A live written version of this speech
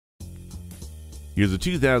Here's a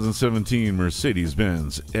 2017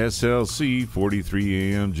 Mercedes-Benz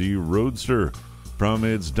SLC43 AMG Roadster. From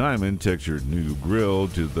its diamond-textured new grille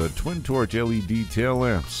to the twin-torch LED tail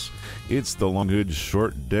lamps, it's the luggage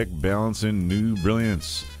short deck balance in new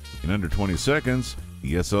brilliance. In under 20 seconds,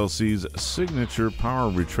 the SLC's signature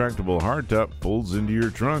power retractable hardtop folds into your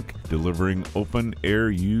trunk, delivering open-air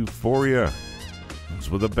euphoria. Comes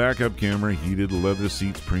with a backup camera, heated leather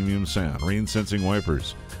seats, premium sound, rain-sensing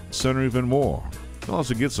wipers, sunroof, and more. You'll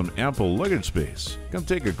also get some ample luggage space. Come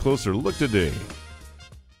take a closer look today.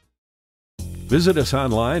 Visit us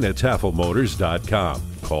online at tafelmotors.com.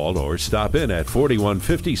 Call or stop in at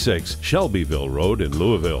 4156 Shelbyville Road in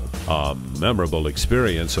Louisville. A memorable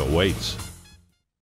experience awaits.